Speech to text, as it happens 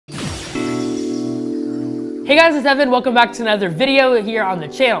Hey guys, it's Evan. Welcome back to another video here on the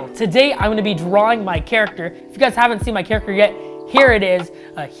channel. Today, I'm going to be drawing my character. If you guys haven't seen my character yet, here it is.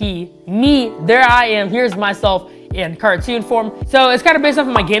 He, me, there I am. Here's myself in cartoon form. So it's kind of based off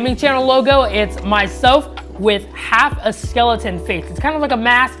of my gaming channel logo. It's myself with half a skeleton face. It's kind of like a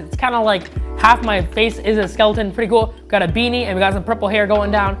mask. It's kind of like half my face is a skeleton. Pretty cool. Got a beanie and we got some purple hair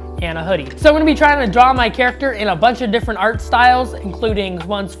going down and a hoodie. So I'm going to be trying to draw my character in a bunch of different art styles, including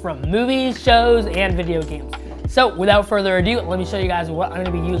ones from movies, shows, and video games. So without further ado, let me show you guys what I'm going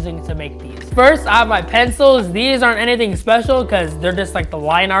to be using to make these. First, I have my pencils. These aren't anything special because they're just like the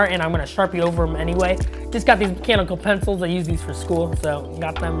line art and I'm going to Sharpie over them anyway. Just got these mechanical pencils. I use these for school, so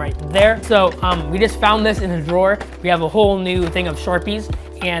got them right there. So we just found this in a drawer. We have a whole new thing of Sharpies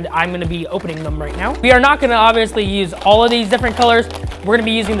and I'm going to be opening them right now. We are not going to obviously use all of these different colors. We're going to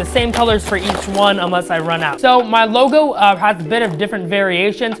be using the same colors for each one unless I run out. So my logo has a bit of different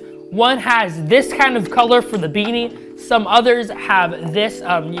variations. One has this kind of color for the beanie. Some others have this,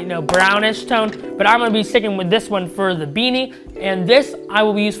 brownish tone, but I'm gonna be sticking with this one for the beanie, and this I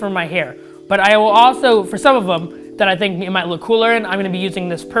will use for my hair. But I will also, for some of them that I think it might look cooler in, I'm gonna be using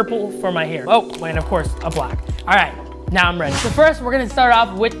this purple for my hair. Oh, and of course, a black. All right, now I'm ready. So first, we're gonna start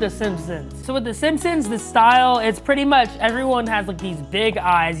off with the Simpsons. So with the Simpsons, the style, it's pretty much, everyone has like these big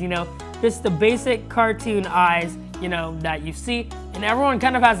eyes, just the basic cartoon eyes, that you see, and everyone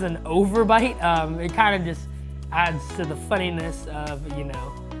kind of has an overbite. It kind of just adds to the funniness of,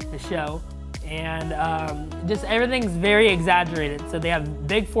 the show. And just everything's very exaggerated. So they have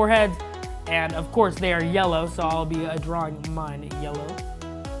big foreheads, and of course they are yellow, so I'll be drawing mine yellow.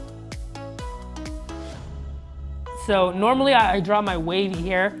 So normally I draw my wavy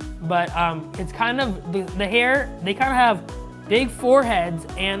hair, but it's kind of, the hair, they kind of have big foreheads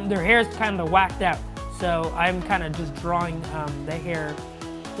and their hair is kind of whacked out. So I'm kind of just drawing the hair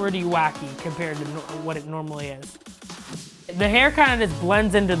pretty wacky compared to what it normally is. The hair kind of just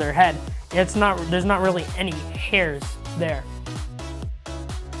blends into their head. There's not really any hairs there.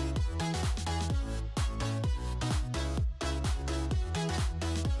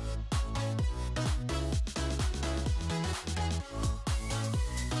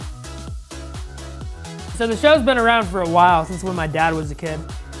 So the show's been around for a while, since when my dad was a kid.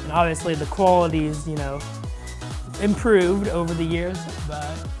 And obviously the quality's, improved over the years, but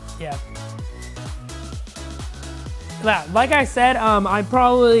yeah. Like I said, I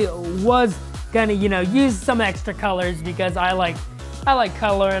probably was gonna, use some extra colors because I like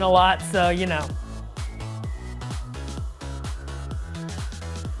coloring a lot, so,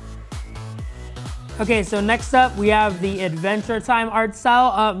 Okay, so next up we have the Adventure Time art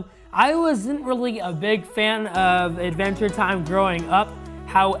style. I wasn't really a big fan of Adventure Time growing up.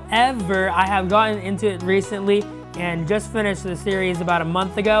 However, I have gotten into it recently and just finished the series about a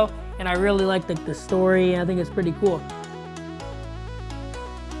month ago, and I really like the story, and I think it's pretty cool.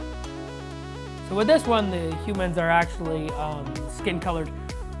 So with this one, the humans are actually skin colored,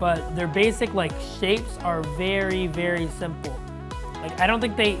 but their basic shapes are very, very simple. I don't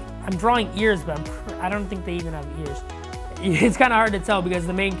think I'm drawing ears, but I don't think they even have ears. It's kind of hard to tell because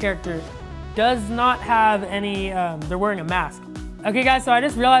the main character does not have any, they're wearing a mask. Okay guys, so I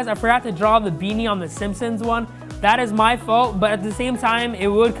just realized I forgot to draw the beanie on the Simpsons one. That is my fault, but at the same time, it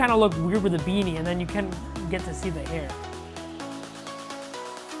would kind of look weird with the beanie, and then you can get to see the hair.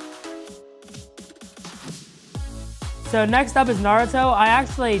 So next up is Naruto.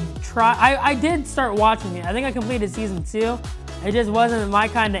 I did start watching it. I think I completed season 2. It just wasn't my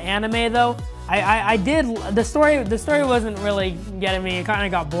kind of anime though. The story wasn't really getting me. It kind of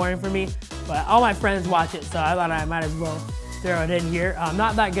got boring for me, but all my friends watch it, so I thought I might as well throw it in here. I'm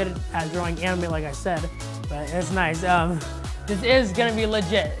not that good at drawing anime, like I said, but it's nice. This is gonna be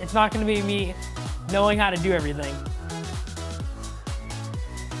legit. It's not gonna be me knowing how to do everything.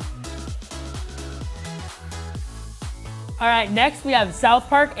 All right, next we have South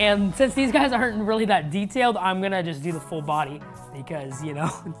Park, and since these guys aren't really that detailed, I'm gonna just do the full body because,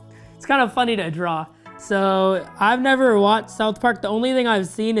 it's kind of funny to draw. So I've never watched South Park. The only thing I've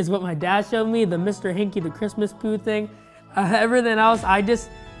seen is what my dad showed me, the Mr. Hinky, the Christmas Poo thing. Everything else, I just,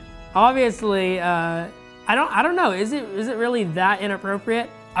 obviously, I don't know, is it really that inappropriate?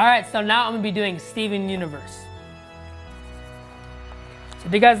 All right, so now I'm gonna be doing Steven Universe. So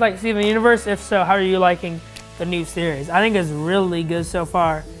do you guys like Steven Universe? If so, how are you liking the new series? I think it's really good so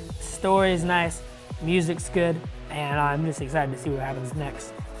far. The story is nice, music's good, and I'm just excited to see what happens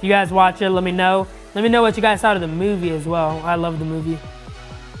next. If you guys watch it, let me know. Let me know what you guys thought of the movie as well. I love the movie.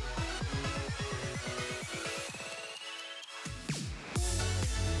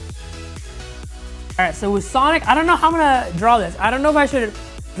 All right, so with Sonic, I don't know how I'm gonna draw this. I don't know if I should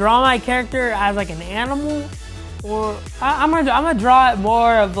draw my character as like an animal, or I'm gonna draw it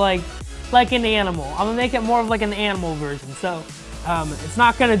more of like an animal. I'm gonna make it more of like an animal version. So it's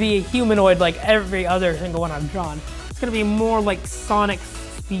not gonna be a humanoid like every other single one I've drawn. It's gonna be more like Sonic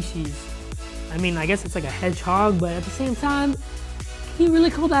species. I mean, I guess it's like a hedgehog, but at the same time, can you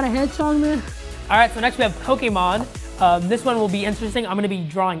really call that a hedgehog, man? All right, so next we have Pokemon. This one will be interesting. I'm gonna be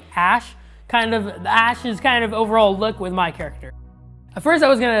drawing Ash, Ash's kind of overall look with my character. At first I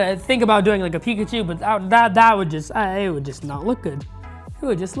was gonna think about doing like a Pikachu, but that would just, it would just not look good. It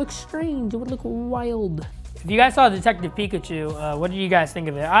would just look strange, it would look wild. If you guys saw Detective Pikachu, what did you guys think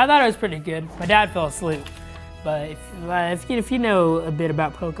of it? I thought it was pretty good. My dad fell asleep, but if you know a bit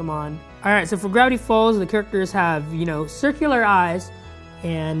about Pokemon. All right, so for Gravity Falls, the characters have, you know, circular eyes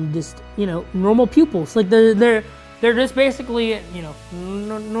and just, you know, normal pupils. Like they're just basically, you know,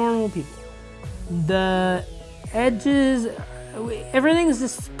 normal people. The edges, everything's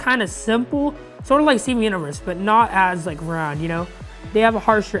just kind of simple, sort of like Steven Universe, but not as like round, you know? They have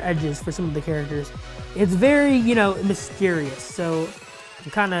harsher edges for some of the characters. It's very, you know, mysterious. So I'm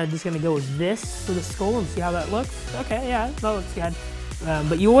kind of just gonna go with this for the skull and see how that looks. Okay, yeah, that looks good.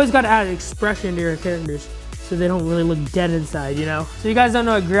 But you always gotta add expression to your characters so they don't really look dead inside, you know? So you guys don't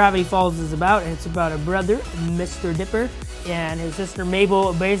know what Gravity Falls is about. It's about a brother, Mr. Dipper, and his sister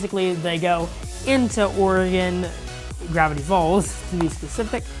Mabel. Basically, they go into Oregon, Gravity Falls to be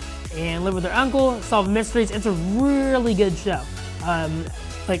specific, and live with their uncle, solve mysteries. It's a really good show,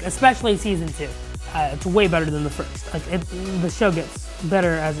 like especially season 2. It's way better than the first. Like the show gets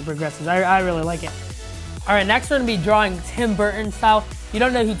better as it progresses. I really like it. All right, next we're gonna be drawing Tim Burton style. You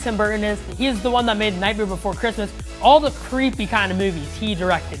don't know who Tim Burton is? He's the one that made Nightmare Before Christmas, all the creepy kind of movies he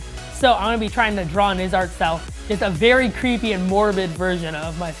directed. So I'm gonna be trying to draw in his art style. It's a very creepy and morbid version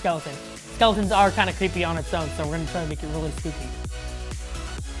of my skeleton. Skeletons are kind of creepy on its own, so we're gonna try to make it really spooky.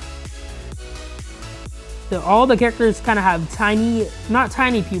 So all the characters kind of have tiny, not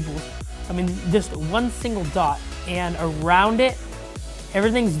tiny pupils, I mean just one single dot, and around it,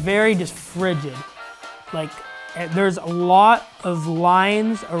 everything's very just frigid. Like there's a lot of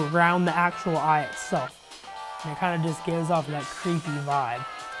lines around the actual eye itself. And it kind of just gives off that creepy vibe.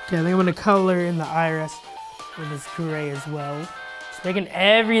 Okay, I think I'm gonna color in the iris with this gray as well. It's making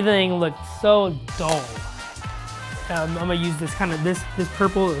everything look so dull. I'm gonna use this kind of, this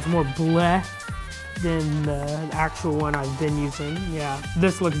purple is more bleh than the actual one I've been using. Yeah,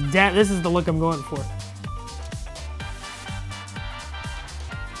 this looks dead. This is the look I'm going for.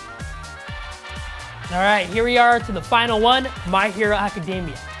 All right, here we are to the final one, My Hero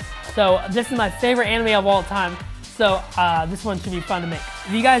Academia. So this is my favorite anime of all time, so this one should be fun to make.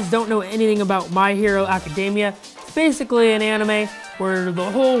 If you guys don't know anything about My Hero Academia, it's basically an anime where the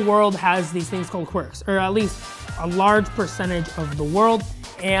whole world has these things called quirks, or at least a large percentage of the world.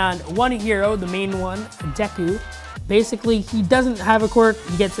 And one hero, the main one, Deku, basically he doesn't have a quirk,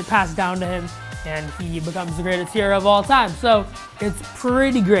 he gets it passed down to him, and he becomes the greatest hero of all time. So it's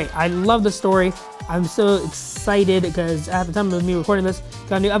pretty great. I love the story. I'm so excited because at the time of me recording this,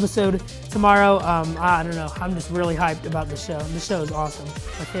 got a new episode tomorrow. I don't know, I'm just really hyped about the show. The show is awesome.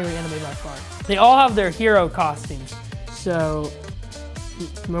 My favorite anime by far. They all have their hero costumes. So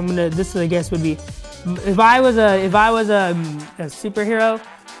this I guess would be, if I was a superhero,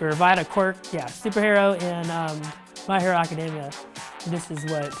 or if I had a quirk, yeah, superhero in My Hero Academia, this is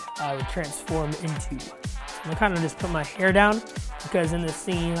what I would transform into. I kind of just put my hair down because in this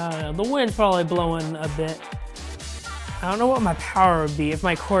scene, I don't know, the wind's probably blowing a bit. I don't know what my power would be if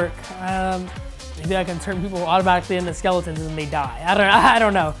my quirk, maybe I can turn people automatically into skeletons and then they die. I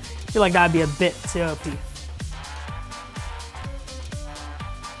don't know. I feel like that'd be a bit too OP.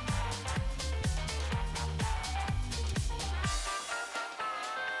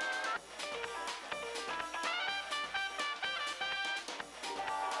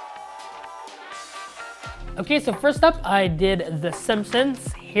 Okay, so first up, I did The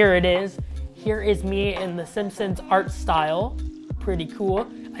Simpsons. Here it is. Here is me in The Simpsons art style. Pretty cool.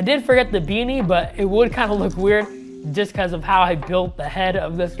 I did forget the beanie, but it would kind of look weird just because of how I built the head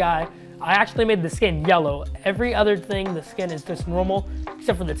of this guy. I actually made the skin yellow. Every other thing, the skin is just normal,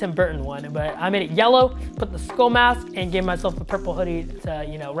 except for the Tim Burton one. But I made it yellow, put the skull mask, and gave myself a purple hoodie to,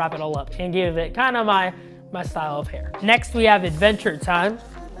 you know, wrap it all up and give it kind of my style of hair. Next, we have Adventure Time.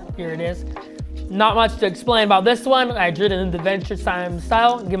 Here it is. Not much to explain about this one. I drew it in the Adventure Time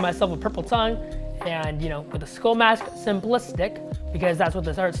style, give myself a purple tongue, and, you know, with a skull mask, simplistic, because that's what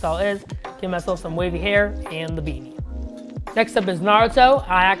this art style is. Give myself some wavy hair and the beanie. Next up is Naruto.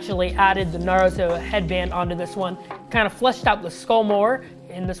 I actually added the Naruto headband onto this one, kind of fleshed out the skull more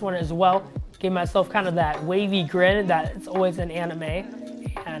in this one as well. Give myself kind of that wavy grin that it's always in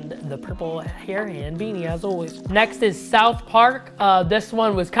anime. and the purple hair and beanie as always. Next is South Park. This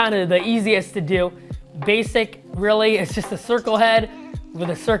one was kind of the easiest to do. Basic, really, it's just a circle head with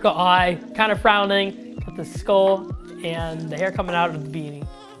a circle eye, kind of frowning, got the skull and the hair coming out of the beanie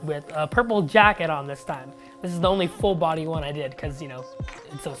with a purple jacket on this time. This is the only full body one I did because, you know,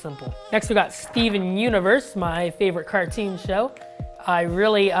 it's so simple. Next we got Steven Universe, my favorite cartoon show. I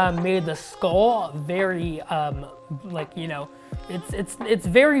really made the skull very, like, you know, it's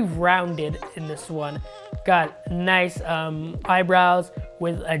very rounded in this one. Got nice eyebrows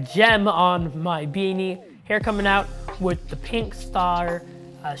with a gem on my beanie. Hair coming out with the pink star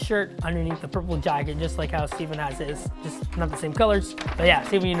shirt underneath the purple jacket, just like how Steven has his, just not the same colors. But yeah,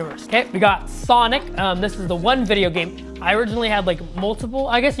 Steven Universe. Okay, we got Sonic. This is the one video game. I originally had like multiple.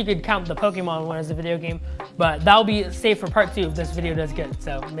 I guess you could count the Pokemon one as a video game, but that'll be saved for part 2 if this video does good.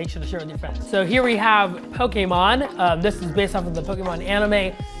 So make sure to share with your friends. So here we have Pokemon. This is based off of the Pokemon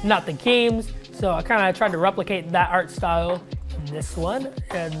anime, not the games. So I kind of tried to replicate that art style in this one.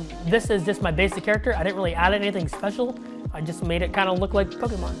 And this is just my basic character. I didn't really add anything special. I just made it kind of look like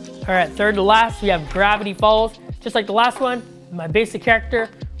Pokemon. All right, third to last, we have Gravity Falls. Just like the last one, my basic character,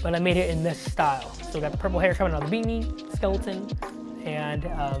 but I made it in this style. So we got the purple hair coming out of the beanie, skeleton, and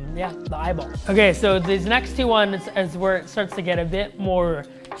yeah, the eyeball. Okay, so these next two ones is where it starts to get a bit more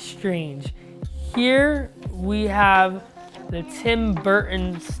strange. Here we have the Tim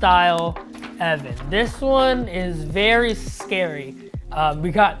Burton style Evan. This one is very scary.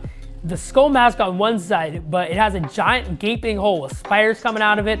 We got the skull mask on one side, but it has a giant gaping hole with spiders coming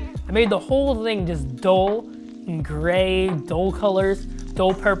out of it. I made the whole thing just dull and gray, dull colors,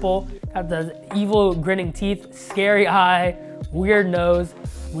 dull purple. Got the evil grinning teeth, scary eye, weird nose,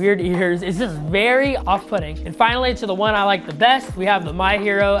 weird ears. It's just very off-putting. And finally, to the one I like the best, we have the My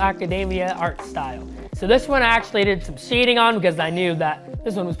Hero Academia art style. So this one I actually did some shading on because I knew that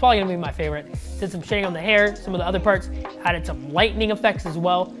this one was probably gonna be my favorite. Did some shading on the hair, some of the other parts, added some lightning effects as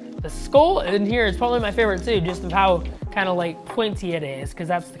well. The skull in here is probably my favorite too, just of how kind of like pointy it is, because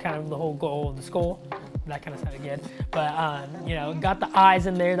that's the kind of the whole goal of the skull. That kind of sounded good. But, you know, got the eyes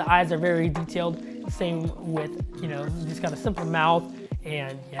in there. The eyes are very detailed. Same with, you know, just got a simple mouth.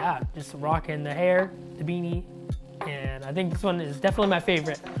 And yeah, just rocking the hair, the beanie. And I think this one is definitely my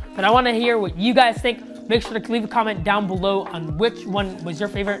favorite. But I want to hear what you guys think. Make sure to leave a comment down below on which one was your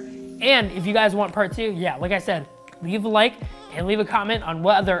favorite. And if you guys want part 2, yeah, like I said, leave a like and leave a comment on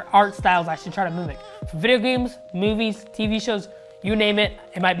what other art styles I should try to mimic. For video games, movies, TV shows, you name it,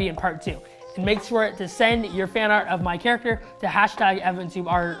 it might be in part 2. And make sure to send your fan art of my character to hashtag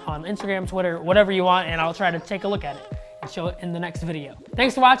EvantubehD on Instagram, Twitter, whatever you want, and I'll try to take a look at it and show it in the next video.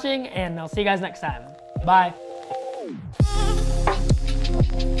 Thanks for watching, and I'll see you guys next time. Bye.